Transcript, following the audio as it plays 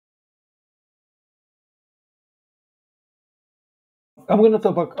I'm going to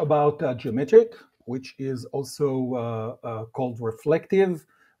talk about geometric, which is also called reflective,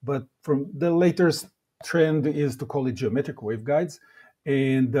 but from the latest trend is to call it geometric waveguides.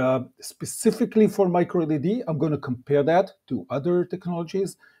 And specifically for micro-LED, I'm going to compare that to other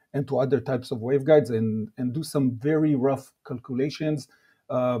technologies and to other types of waveguides and do some very rough calculations.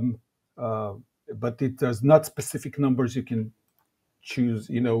 But it does not specific numbers. You can choose,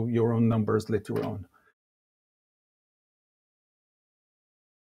 your own numbers later on.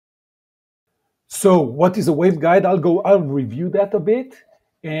 So what is a waveguide? I'll review that a bit.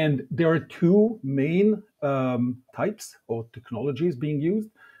 And there are two main types of technologies being used.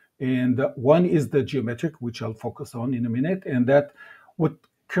 And one is the geometric, which I'll focus on in a minute. And that what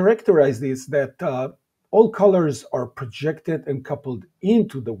characterizes this that all colors are projected and coupled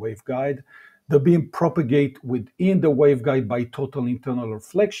into the waveguide. The beam propagate within the waveguide by total internal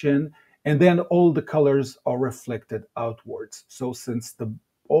reflection, and then all the colors are reflected outwards. So since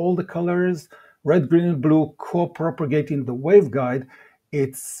all the colors, red, green, and blue, co-propagate in the waveguide,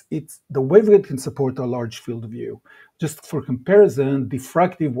 the waveguide can support a large field of view. Just for comparison,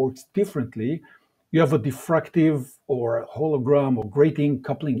 diffractive works differently. You have a diffractive or a hologram or grating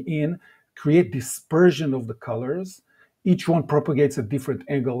coupling in, create dispersion of the colors. Each one propagates a different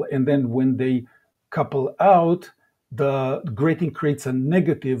angle, and then when they couple out, the grating creates a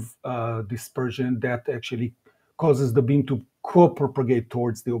negative dispersion that actually causes the beam to co-propagate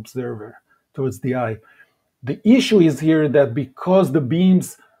towards the observer, towards the eye. The issue is here that because the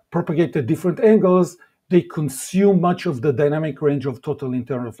beams propagate at different angles, they consume much of the dynamic range of total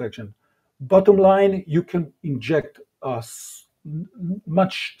internal reflection. Bottom line, you can inject a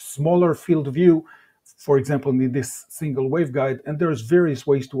much smaller field of view, for example, in this single waveguide, and there's various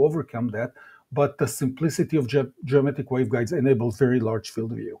ways to overcome that, but the simplicity of geometric waveguides enables very large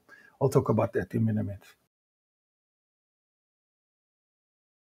field of view. I'll talk about that in a minute.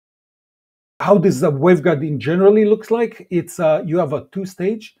 How this waveguide in generally looks like? It's you have a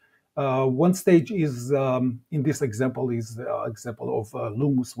two-stage. One stage is, in this example, is example of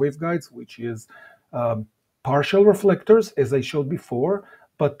Lumus waveguides, which is partial reflectors, as I showed before,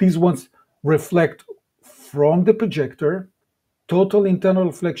 but these ones reflect from the projector, total internal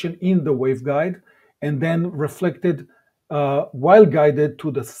reflection in the waveguide, and then reflected while guided to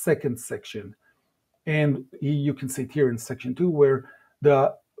the second section. And you can see it here in section 2, where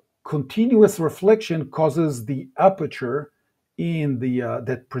the continuous reflection causes the aperture in the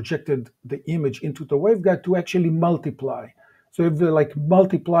that projected the image into the waveguide to actually multiply. So if they're like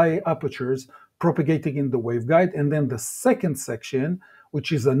multiply apertures propagating in the waveguide, and then the second section,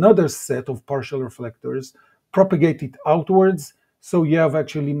 which is another set of partial reflectors, propagate it outwards. So you have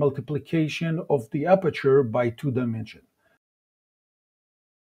actually multiplication of the aperture by 2 dimensions.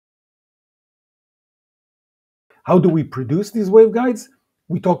 How do we produce these waveguides?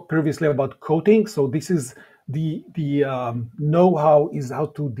 We talked previously about coating. So this is the know-how is how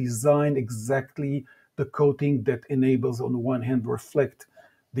to design exactly the coating that enables, on the one hand, reflect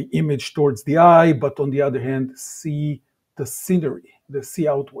the image towards the eye, but on the other hand, see the scenery, see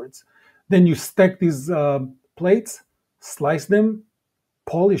outwards. Then you stack these plates, slice them,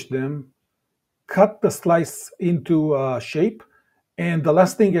 polish them, cut the slice into shape, and the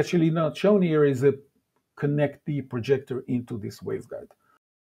last thing actually not shown here is connect the projector into this waveguide.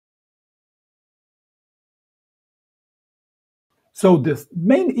 So the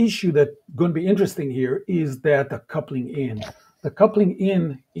main issue that's going to be interesting here is that the coupling in. The coupling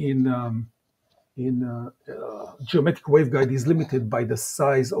in geometric waveguide is limited by the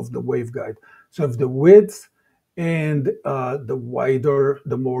size of the waveguide. So if the width and the wider,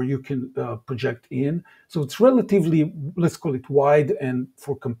 the more you can project in. So it's relatively, let's call it wide. And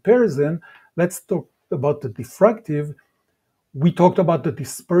for comparison, let's talk about the diffractive. We talked about the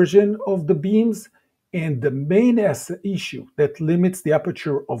dispersion of the beams, and the main issue that limits the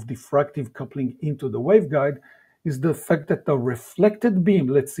aperture of diffractive coupling into the waveguide is the fact that the reflected beam,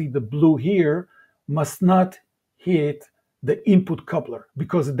 let's see the blue here, must not hit the input coupler,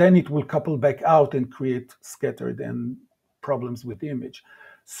 because then it will couple back out and create scattered and problems with the image.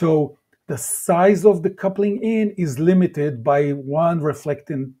 So the size of the coupling in is limited by one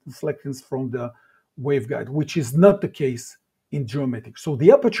reflectance from the waveguide, which is not the case in geometric. So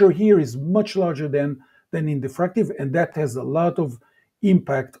the aperture here is much larger than in diffractive, and that has a lot of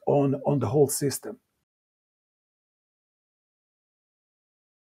impact on the whole system.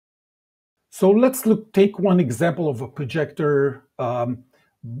 So let's take one example of a projector.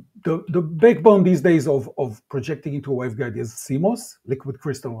 The backbone these days of projecting into a waveguide is CMOS, liquid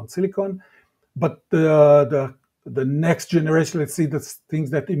crystal on silicon. But the next generation, let's see, the things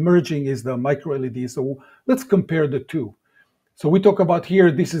that emerging is the MicroLED. So let's compare the two. So we talk about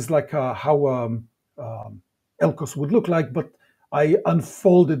here, this is like how LCOS would look like, but I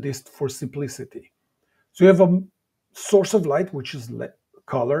unfolded this for simplicity. So you have a source of light, which is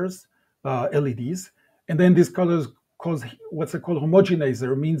colors, LEDs, and then these colors cause what's it called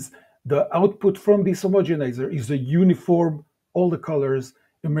homogenizer, means the output from this homogenizer is a uniform, all the colors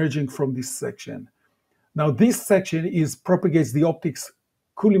emerging from this section. Now this section propagates the optics,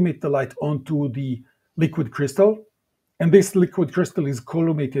 collimate the light onto the liquid crystal, and this liquid crystal is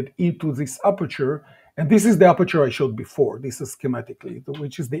collimated into this aperture, and this is the aperture I showed before. This is schematically,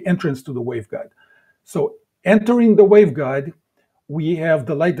 which is the entrance to the waveguide. So entering the waveguide, we have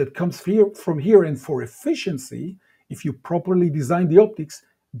the light that comes from here, and for efficiency, if you properly design the optics,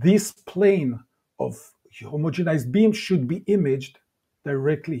 this plane of homogenized beam should be imaged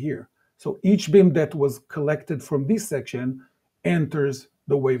directly here. So each beam that was collected from this section enters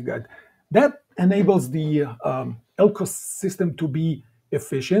the waveguide. That enables the LCOS system to be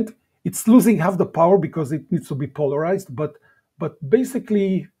efficient. It's losing half the power because it needs to be polarized, but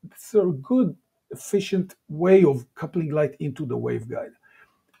basically it's a good, efficient way of coupling light into the waveguide.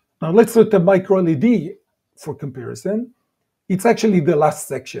 Now let's look at MicroLED for comparison. It's actually the last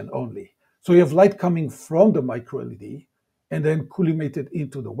section only. So you have light coming from the MicroLED and then collimated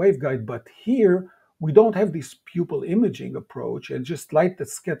into the waveguide, but here we don't have this pupil imaging approach and just light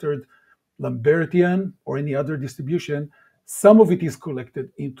that's scattered Lambertian or any other distribution. Some of it is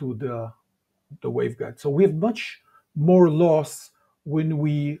collected into the waveguide. So we have much more loss when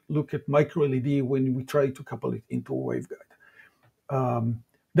we look at MicroLED when we try to couple it into a waveguide.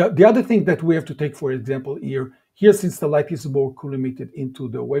 The other thing that we have to take, for example, here since the light is more collimated into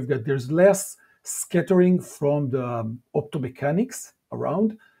the waveguide, there's less scattering from the optomechanics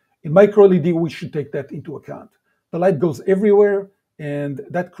around. In MicroLED, we should take that into account. The light goes everywhere, and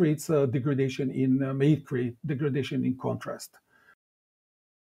that creates a degradation may create degradation in contrast.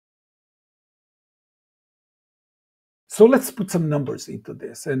 So let's put some numbers into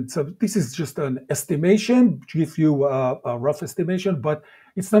this. And so this is just an estimation, give you a rough estimation, but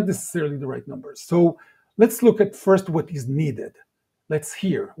it's not necessarily the right numbers. So let's look at first what is needed. Let's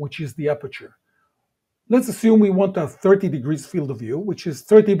hear, which is the aperture. Let's assume we want a 30 degrees field of view, which is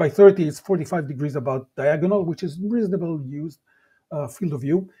 30 by 30 is 45 degrees about diagonal, which is reasonable used field of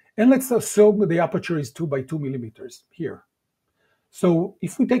view. And let's assume the aperture is 2 by 2 millimeters here. So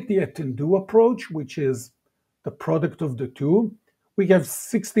if we take the Attendu approach, which is the product of the two, we have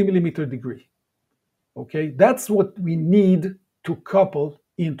 60 millimeter degree. Okay, that's what we need to couple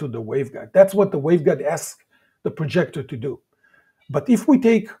into the waveguide. That's what the waveguide asks the projector to do. But if we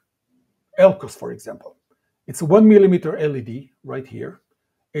take LCOS, for example, it's a 1 millimeter LED right here.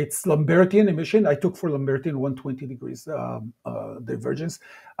 It's Lambertian emission. I took for Lambertian 120 degrees divergence.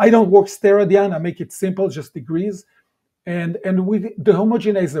 I don't work steradian. I make it simple, just degrees. And with the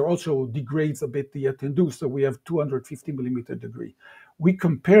homogenizer also degrades a bit the Attendu, so we have 250 millimeter degree. We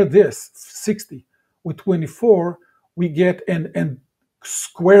compare this 60 with 24, we get and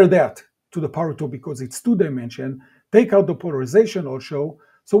square that to the power 2 because it's 2-dimension. Take out the polarization also,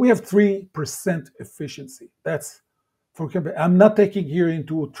 so we have 3% efficiency. That's for I'm not taking here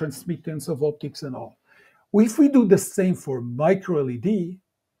into transmittance of optics and all. If we do the same for MicroLED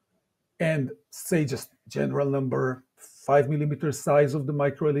and say just general number, 5 millimeter size of the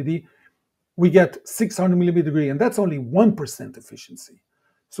MicroLED, we get 600 millimeter degree, and that's only 1% efficiency.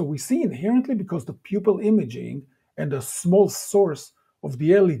 So we see inherently, because the pupil imaging and the small source of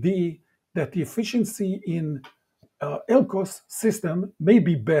the LED, that the efficiency in LCOS system may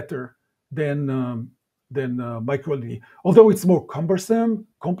be better than MicroLED. Although it's more cumbersome,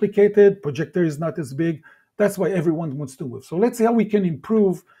 complicated, projector is not as big, that's why everyone wants to move. So let's see how we can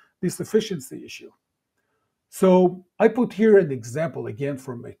improve this efficiency issue. So I put here an example again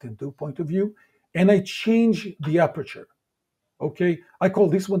from a Attendu point of view, and I change the aperture. Okay, I call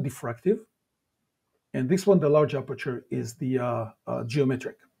this one diffractive, and this one, the large aperture, is the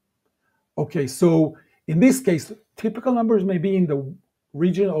geometric. Okay, so in this case, typical numbers may be in the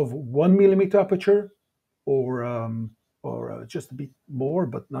region of 1 millimeter aperture, or just a bit more,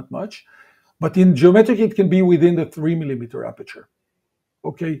 but not much. But in geometric, it can be within the 3 millimeter aperture.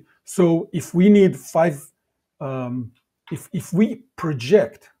 Okay, so if we need if we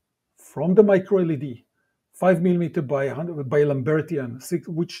project from the MicroLED 5 millimeter by 100 by Lambertian,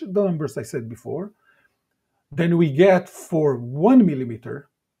 which the numbers I said before, then we get for 1 millimeter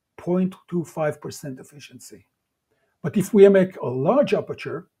 0.25% efficiency. But if we make a large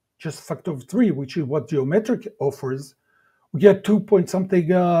aperture, just factor of 3, which is what geometric offers, we get 2 point something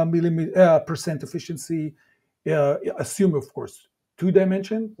percent efficiency. Assume, of course,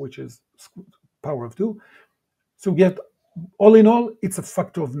 2-dimension, which is power of 2. So we get all in all, it's a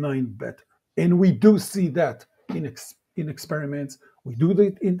factor of 9 better. And we do see that in experiments. We do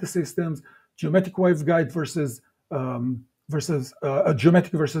it in the systems. Geometric waveguide versus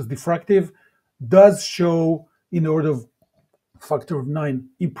geometric versus diffractive does show in order of factor of 9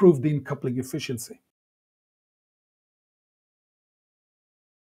 improved in coupling efficiency.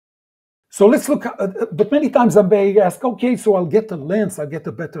 So let's look at, but many times I may ask, okay, so I'll get a lens, I'll get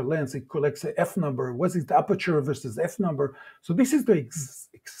a better lens. It collects a F number. What is the aperture versus F number? So this is to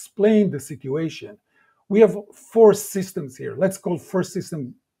explain the situation. We have 4 systems here. Let's call first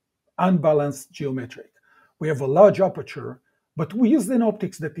system unbalanced geometric. We have a large aperture, but we use an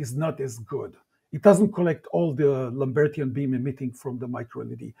optics that is not as good. It doesn't collect all the Lambertian beam emitting from the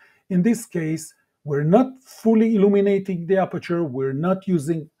micro-LED. In this case, we're not fully illuminating the aperture. We're not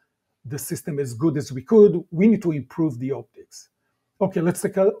using the system as good as we could. We need to improve the optics. Okay, let's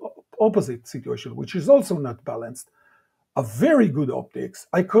take an opposite situation, which is also not balanced. A very good optics.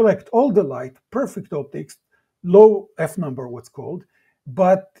 I collect all the light, perfect optics, low F number, what's called,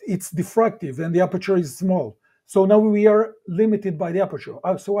 but it's diffractive and the aperture is small. So now we are limited by the aperture.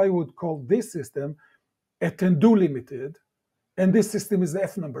 So I would call this system attenuation limited, and this system is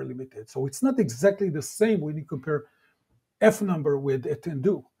F number limited. So it's not exactly the same when you compare F number with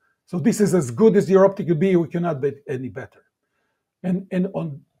attenuation. So this is as good as your optic could be. We cannot be any better. And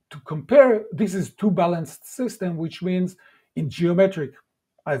to compare, this is 2 balanced system, which means in geometric,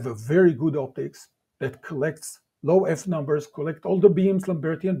 I have a very good optics that collects low F numbers, collect all the beams,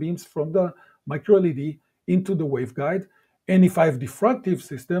 Lambertian beams from the micro-LED into the waveguide. And if I have diffractive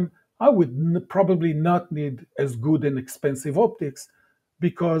system, I would probably not need as good and expensive optics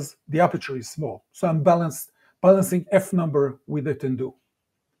because the aperture is small. So I'm balancing F number with attenuation.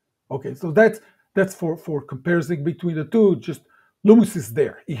 Okay, so that's for comparison between the two. Just Lumus is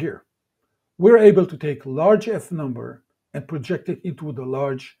there, here. We're able to take large F number and project it into the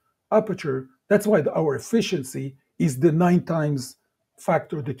large aperture. That's why our efficiency is the 9 times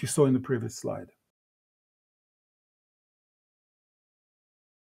factor that you saw in the previous slide.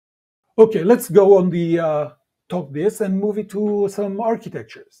 Okay, let's go on the talk this and move it to some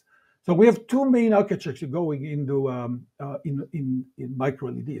architectures. So we have 2 main architectures going into in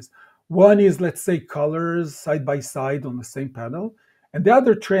micro-LEDs. One is, let's say, colors side by side on the same panel, and the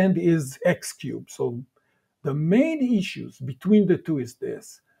other trend is X cube. So the main issues between the two is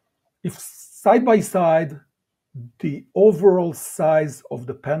this: if side by side the overall size of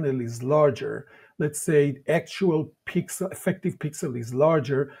the panel is larger, let's say actual pixel, effective pixel is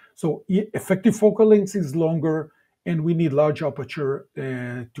larger, so effective focal length is longer, and we need large aperture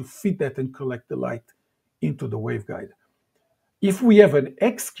to fit that and collect the light into the waveguide. If we have an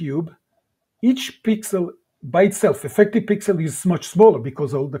X cube, each pixel by itself, effective pixel is much smaller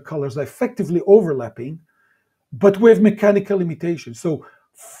because all the colors are effectively overlapping, but we have mechanical limitations. So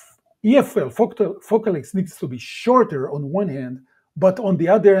EFL, focal length, needs to be shorter on one hand, but on the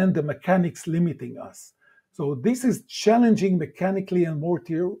other hand, the mechanics limiting us. So this is challenging mechanically and more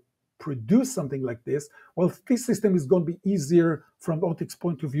to produce something like this. Well, this system is going to be easier from optics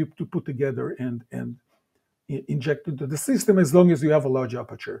point of view to put together and inject into the system as long as you have a large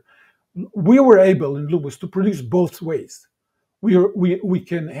aperture. We were able in Lumus to produce both ways. We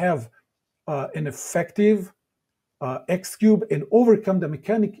can have an effective X cube and overcome the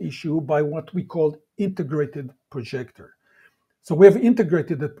mechanic issue by what we call integrated projector. So we have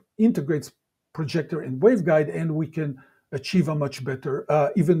integrates projector and waveguide, and we can achieve a much better,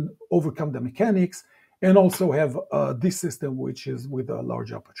 even overcome the mechanics, and also have this system, which is with a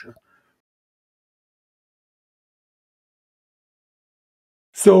large aperture.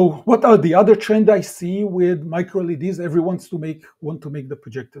 So what are the other trends I see with micro-LEDs? Everyone want to make the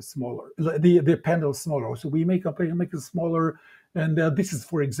projector smaller, the panel smaller. So we make it smaller, and this is,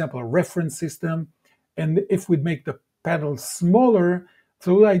 for example, a reference system. And if we make the panel smaller,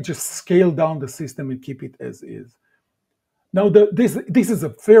 so I just scale down the system and keep it as is. Now, this is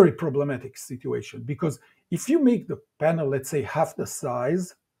a very problematic situation, because if you make the panel, let's say, half the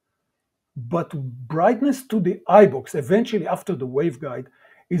size, but brightness to the eye box, eventually after the waveguide,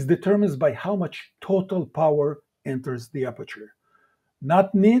 is determined by how much total power enters the aperture.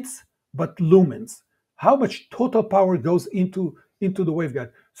 Not nits, but lumens. How much total power goes into the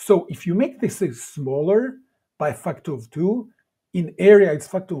waveguide. So if you make this smaller by a factor of 2, in area it's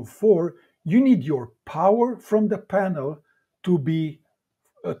factor of 4, you need your power from the panel to be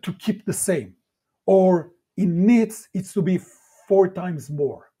to keep the same. Or in nits, it's to be 4 times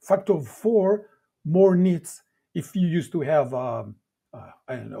more. Factor of 4, more nits. If you used to have, I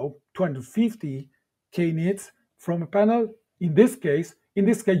don't know, 250 K nits from a panel, in this case,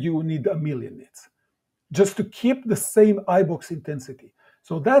 you will need 1 million nits. just to keep the same eye box intensity.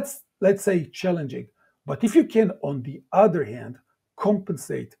 So that's, let's say, challenging. But if you can, on the other hand,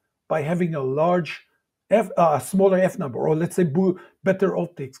 compensate by having a smaller f number, or let's say better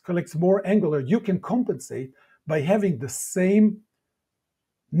optics, collects more angular, you can compensate by having the same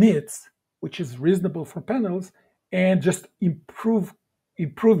nits, which is reasonable for panels, and just improve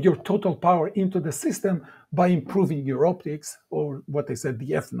your total into the system by improving your optics, or what I said,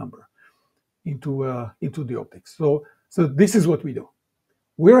 the f number into the optics. So this is what we do.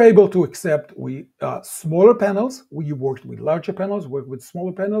 We're able to accept smaller panels. We worked with larger panels, work with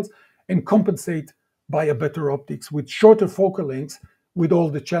smaller panels, and compensate by a better optics with shorter focal lengths, with all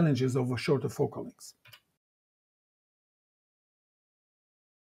the challenges of a shorter focal lengths.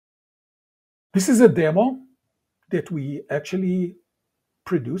 This is a demo that we actually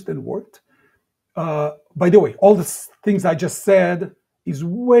produced and worked. By the way, all the things I just said is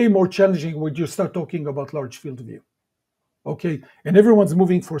way more challenging when you start talking about large field of view. Okay, and everyone's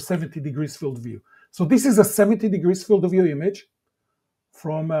moving for 70 degrees field of view. So this is a 70 degrees field of view image.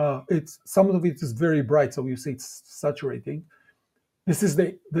 From some of it is very bright, so you see it's saturating. This is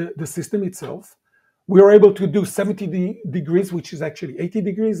the system itself. We are able to do 70 degrees, which is actually 80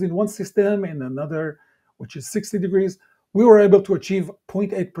 degrees in one system, and another, which is 60 degrees. We were able to achieve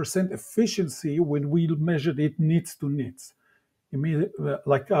 0.8% efficiency when we measured it nits to nits.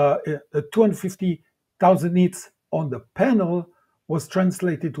 Like 250,000 nits on the panel was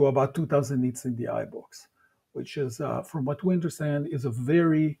translated to about 2,000 nits in the eye box, which is, from what we understand, is a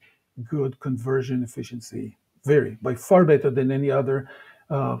very good conversion efficiency, by far better than any other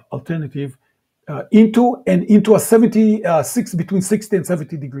alternative, into a 76 between 60 and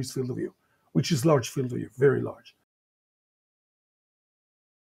 70 degrees field of view, which is large field of view, very large.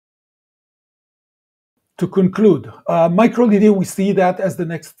 To conclude, MicroLED, we see that as the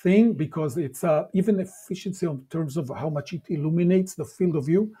next thing because it's even efficiency in terms of how much it illuminates the field of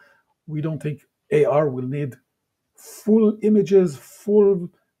view. We don't think AR will need full images,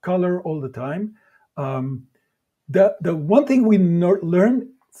 full color all the time. The one thing we learn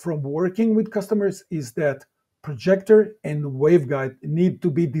from working with customers is that projector and waveguide need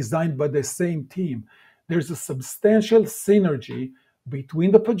to be designed by the same team. There's a substantial synergy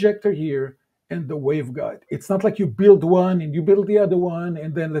between the projector here and the waveguide. It's not like you build one and you build the other one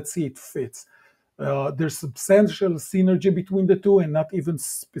and then let's see it fits. There's substantial synergy between the two, and not even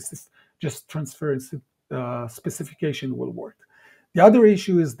just transference specification will work. The other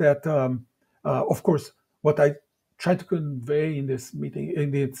issue is that, of course, what I try to convey in this meeting,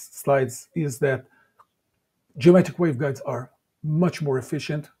 in these slides, is that geometric waveguides are much more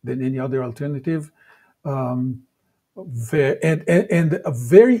efficient than any other alternative. And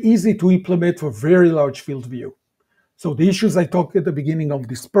very easy to implement for very large field of view. So the issues I talked at the beginning of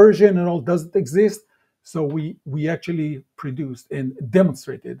dispersion and all doesn't exist. So we actually produced and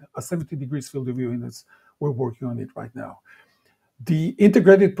demonstrated a 70 degrees field of view, and we're working on it right now. The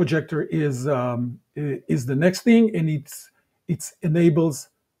integrated projector is the next thing, and it enables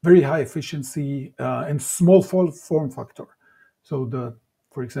very high efficiency and small form factor. So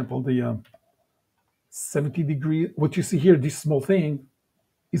for example, the 70 degree, what you see here, this small thing,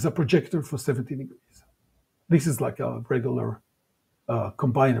 is a projector for 70 degrees. This is like a regular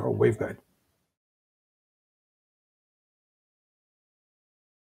combiner or waveguide.